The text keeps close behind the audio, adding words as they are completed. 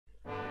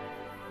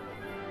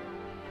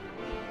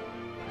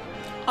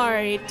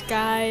Alright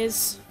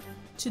guys,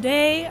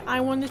 today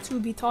I wanted to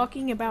be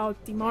talking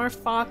about the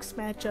Mar-Fox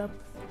matchup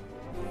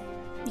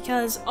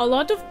because a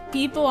lot of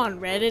people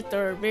on Reddit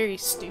are very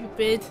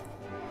stupid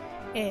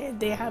and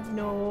they have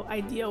no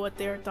idea what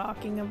they're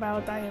talking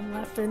about. I am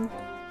Leffen.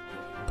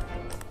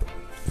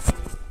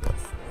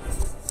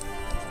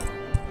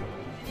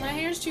 My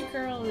hair's too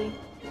curly.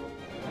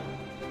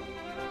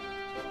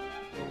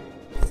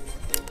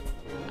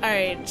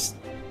 Alright,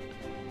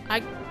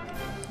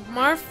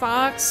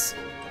 Mar-Fox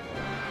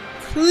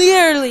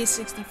clearly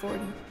 60-40.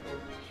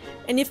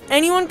 And if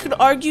anyone could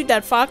argue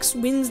that Fox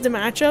wins the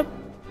matchup,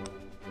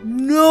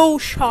 no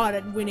shot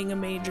at winning a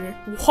major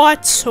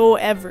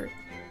whatsoever.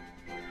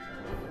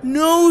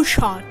 No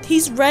shot.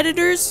 These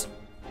Redditors,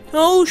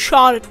 no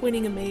shot at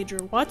winning a major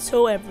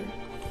whatsoever.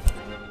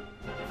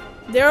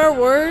 There are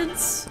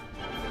words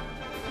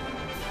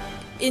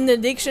in the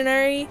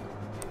dictionary,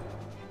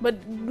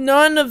 but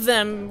none of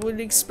them would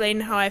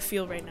explain how I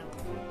feel right now.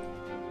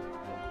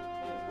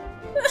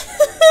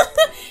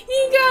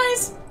 You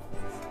guys!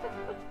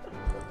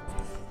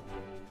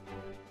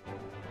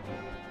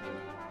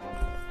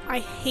 I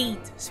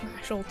hate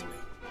Smash Ultimate.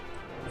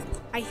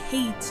 I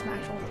hate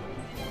Smash Ultimate.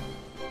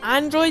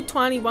 Android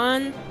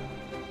 21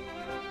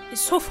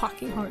 is so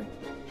fucking hard.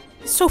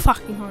 It's so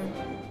fucking hard.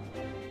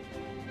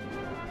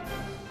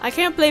 I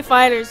can't play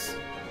fighters.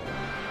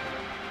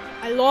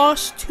 I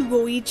lost to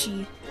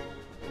Goichi.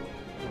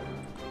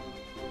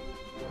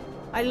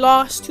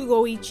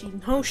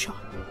 No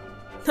shot.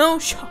 No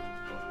shot.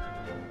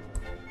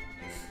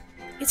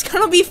 It's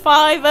gonna be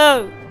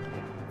 5-0.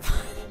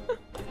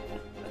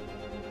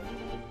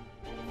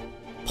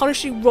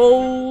 Punishing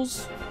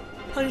rolls.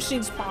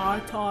 Punishing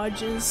spot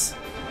dodges.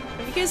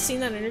 Have you guys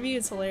seen that interview?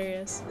 It's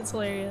hilarious. It's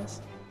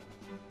hilarious.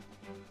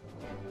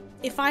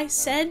 If I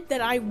said that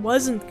I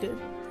wasn't good,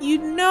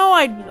 you'd know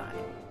I'd be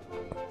lying.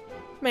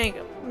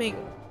 Mango.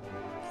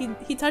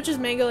 He touches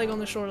Mango like on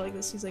the shoulder like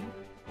this. He's like,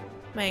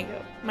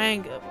 Mango.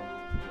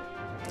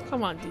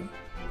 Come on, dude.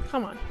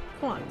 Come on,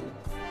 dude.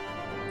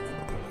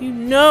 You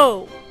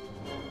know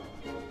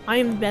I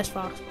am the best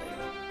Fox player.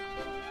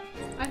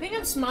 I think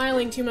I'm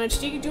smiling too much.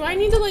 Do I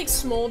need to like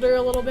smolder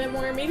a little bit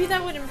more? Maybe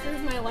that would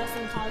improve my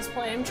Leffen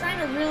cosplay. I'm trying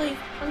to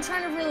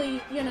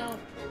really, you know,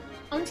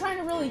 I'm trying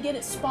to really get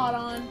it spot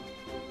on.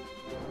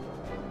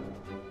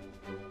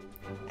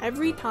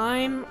 Every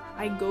time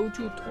I go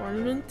to a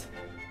tournament,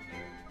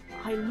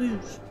 I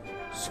lose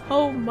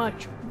so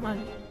much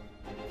money.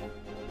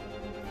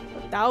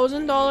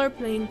 $1,000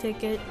 plane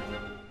ticket.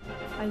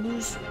 I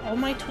lose all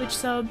my Twitch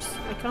subs.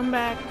 I come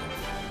back,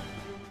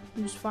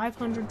 lose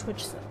 500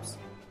 Twitch subs.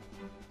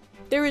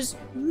 There is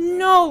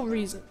no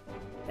reason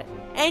that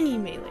any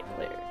Melee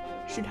player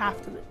should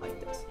have to live like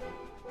this.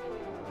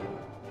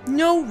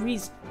 No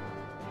reason.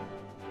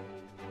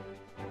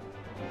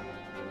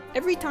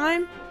 Every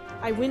time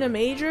I win a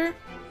major,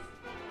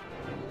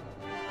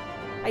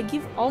 I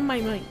give all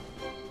my money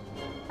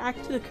back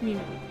to the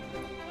community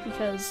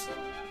because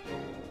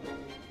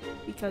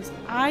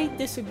I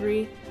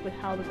disagree with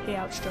how the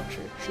payout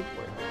structure should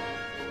work.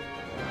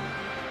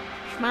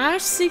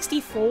 Smash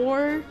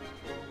 64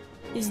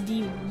 is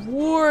the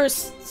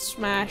worst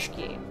Smash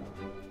game.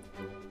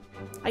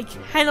 I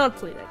cannot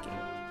play that game.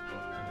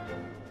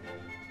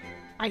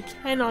 I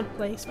cannot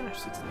play Smash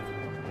 64.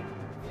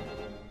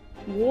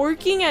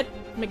 Working at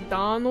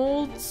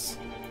McDonald's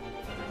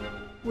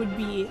would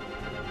be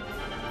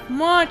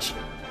much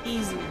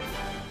easier.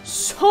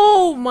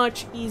 So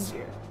much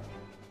easier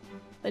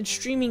than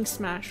streaming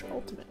Smash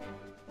Ultimate.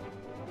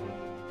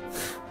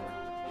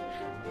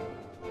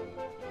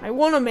 I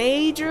won a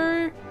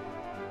major,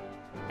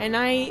 and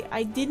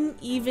I didn't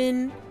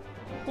even...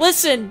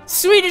 Listen,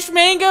 Swedish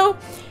Mango,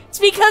 it's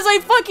because I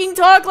fucking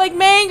talk like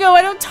Mango,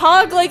 I don't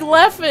talk like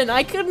Leffen.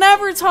 I could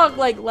never talk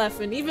like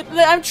Leffen. Even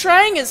I'm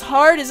trying as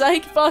hard as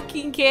I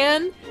fucking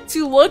can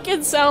to look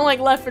and sound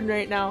like Leffen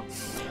right now.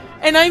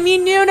 And I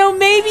mean, you know,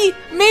 maybe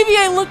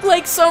I look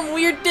like some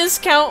weird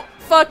discount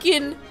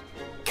fucking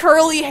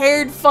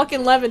curly-haired fucking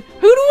Leffen.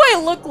 Who do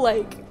I look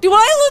like? Do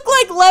I look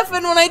like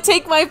Leffen when I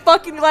take my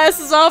fucking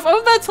glasses off?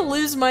 I'm about to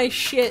lose my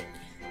shit.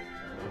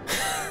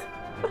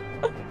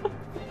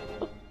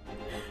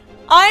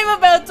 I'm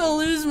about to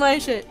lose my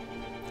shit.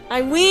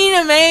 I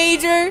win a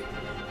major.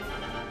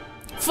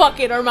 Fuck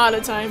it, Armada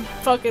time.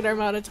 Fuck it,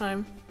 Armada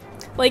time.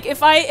 Like,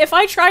 if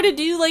I try to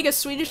do, like, a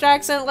Swedish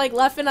accent like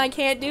Leffen, I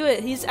can't do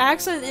it. His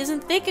accent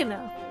isn't thick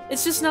enough.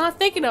 It's just not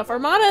thick enough.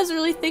 Armada has a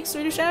really thick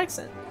Swedish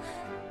accent.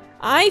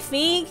 I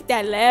think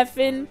that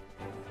Leffen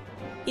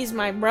is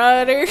my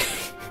brother.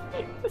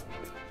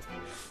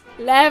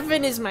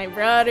 Leffen is my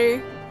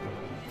brother.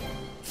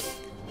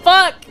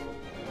 Fuck!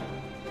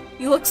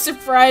 You look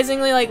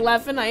surprisingly like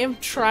Leffen. I am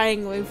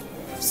trying like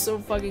so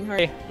fucking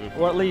hard.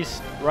 Or at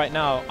least right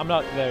now, I'm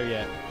not there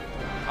yet.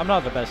 I'm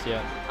not the best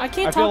yet. I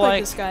can't talk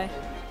like this guy.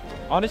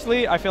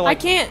 Honestly, I feel like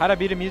I can't. Had I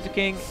beat a Music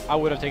King, I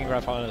would have taken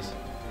Grand Finals.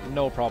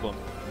 No problem.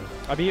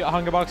 I beat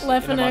Hungerbox in a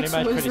money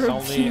match pretty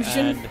soundly,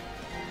 and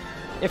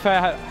if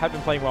I had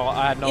been playing well,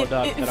 I had no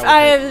doubt that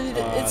I would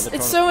take,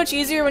 it's so much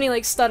easier when he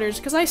like stutters,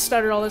 because I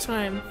stutter all the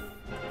time.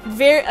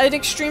 an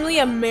extremely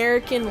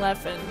American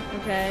Leffen,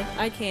 okay?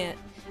 I can't.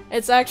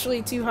 It's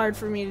actually too hard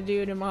for me to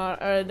do a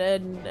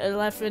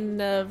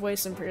Leffen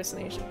voice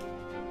impersonation.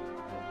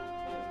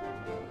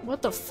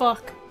 What the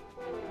fuck?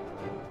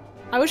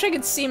 I wish I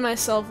could see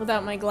myself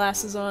without my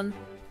glasses on.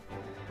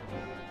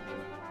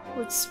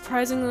 It's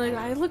surprisingly,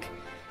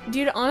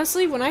 dude,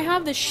 honestly, when I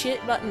have this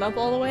shit buttoned up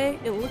all the way,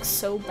 it looks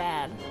so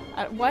bad.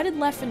 Why did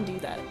Leffen do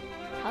that?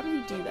 How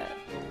did he do that?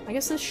 I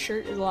guess this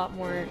shirt is a lot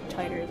more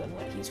tighter than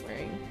what he's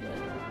wearing,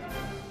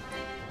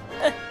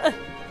 but...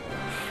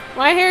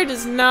 My hair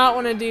does not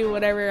want to do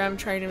whatever I'm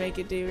trying to make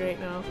it do right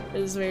now.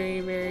 It is very,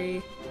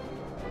 very...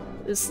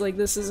 This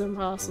is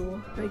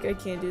impossible. Like, I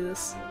can't do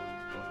this.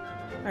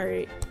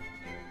 Alright.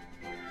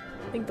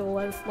 I think the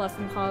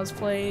Leffen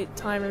cosplay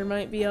timer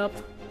might be up.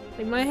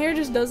 Like, my hair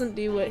just doesn't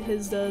do what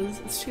his does.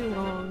 It's too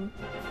long.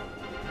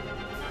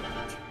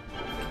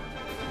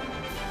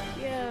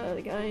 Yeah,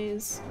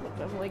 guys.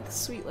 I'm like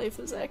Sweet Life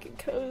of Zack and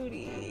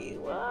Cody.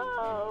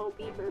 Wow,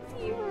 Bieber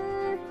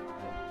Fever.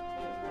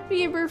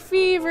 Bieber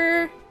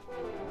Fever.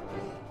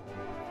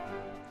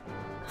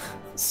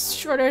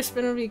 Short hair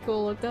spin would be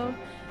cool look though.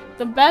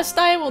 The best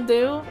I will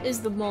do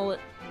is the mullet.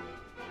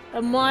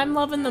 I'm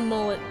loving the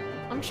mullet.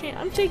 I'm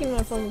taking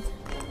my phone.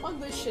 Fuck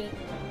this shit.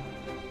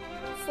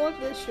 Fuck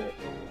this shit.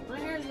 My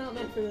hair is not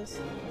meant for this.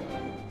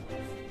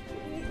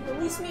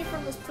 Release me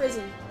from this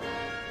prison.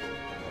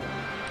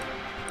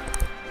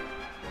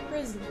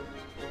 Prison.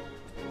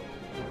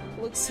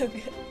 Looks so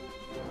good.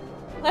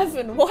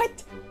 Leffen,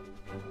 what?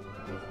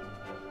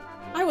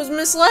 I was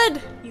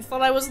misled! You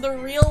thought I was the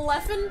real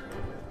Leffen?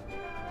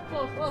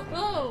 Whoa, whoa,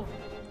 whoa!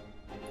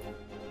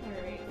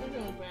 Alright, we're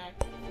going back.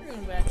 We're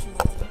going back to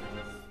normal.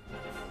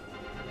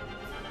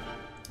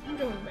 I'm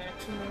going back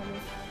to normal.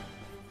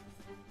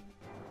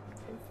 I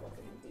can't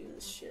fucking do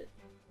this shit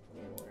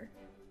anymore.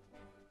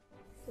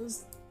 It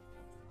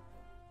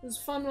was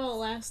fun while it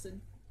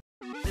lasted.